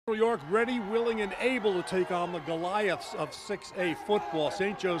York ready, willing, and able to take on the Goliaths of 6A football.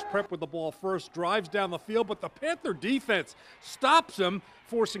 St. Joe's prep with the ball first, drives down the field, but the Panther defense stops him,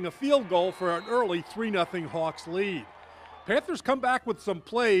 forcing a field goal for an early 3-0 Hawks lead. Panthers come back with some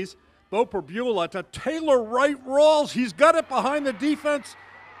plays. Bo Perbula to Taylor Wright Rawls. He's got it behind the defense,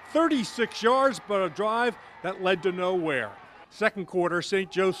 36 yards, but a drive that led to nowhere. Second quarter, St.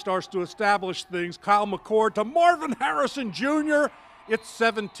 Joe starts to establish things. Kyle McCord to Marvin Harrison Jr. It's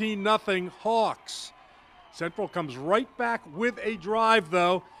 17-0 Hawks. Central comes right back with a drive,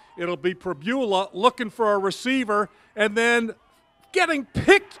 though. It'll be Perbula looking for a receiver and then getting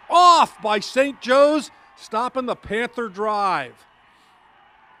picked off by St. Joe's, stopping the Panther drive.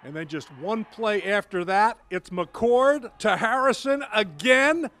 And then just one play after that, it's McCord to Harrison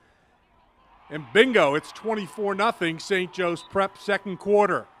again. And bingo, it's 24-0 St. Joe's Prep second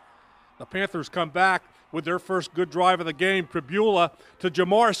quarter. The Panthers come back with their first good drive of the game. Perbula to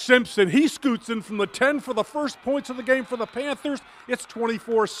Jamar Simpson. He scoots in from the 10 for the first points of the game for the Panthers. It's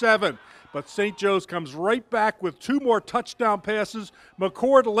 24-7. But St. Joe's comes right back with two more touchdown passes.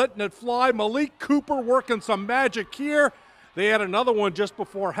 McCord letting it fly. Malik Cooper working some magic here. They had another one just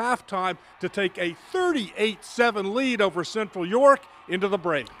before halftime to take a 38-7 lead over Central York into the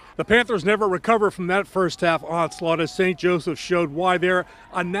break. The Panthers never recovered from that first half onslaught as St. Joseph showed why they're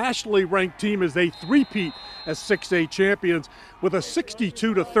a nationally ranked team as they three-peat as 6A champions with a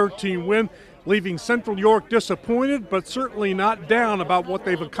 62-13 win, leaving Central York disappointed but certainly not down about what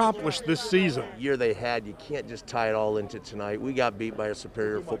they've accomplished this season. The year they had, you can't just tie it all into tonight. We got beat by a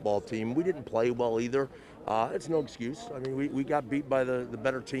superior football team. We didn't play well either. It's no excuse. I mean, we got beat by the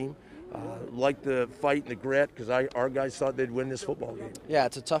better team. Like the fight and the grit because our guys thought they'd win this football game. Yeah,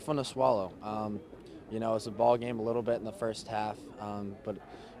 it's a tough one to swallow. You know, it's a ball game a little bit in the first half, but,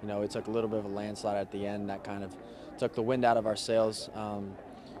 you know, it took a little bit of a landslide at the end that kind of took the wind out of our sails.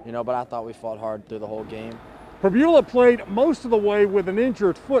 You know, but I thought we fought hard through the whole game. Perbula played most of the way with an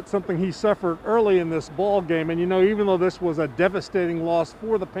injured foot, something he suffered early in this ball game. And, you know, even though this was a devastating loss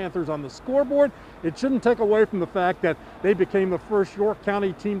for the Panthers on the scoreboard, it shouldn't take away from the fact that they became the first York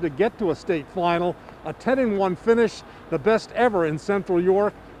County team to get to a state final, a 10-1 finish, the best ever in Central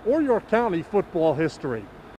York or York County football history.